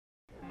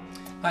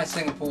Hi,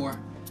 Singapore.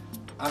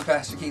 I'm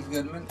Pastor Keith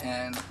Goodman,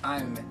 and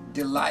I'm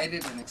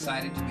delighted and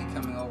excited to be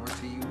coming over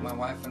to you, my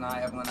wife and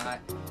I, Evelyn and I,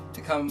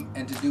 to come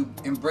and to do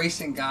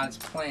Embracing God's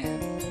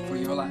Plan for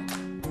Your Life.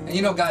 And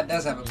you know God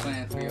does have a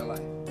plan for your life.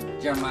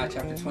 Jeremiah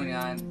chapter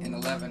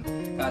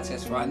 29:11, God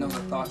says, "For I know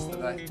the thoughts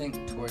that I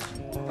think towards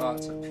you,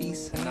 thoughts of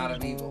peace and not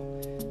of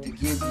evil, to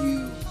give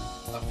you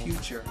a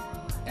future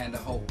and a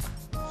hope."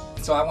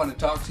 And so I want to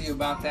talk to you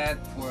about that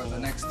for the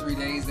next 3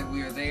 days that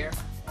we are there,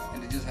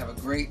 and to just have a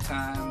great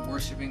time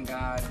worshiping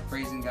God,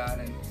 praising God,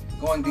 and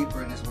going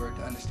deeper in His Word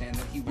to understand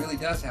that He really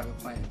does have a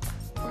plan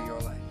for your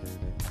life.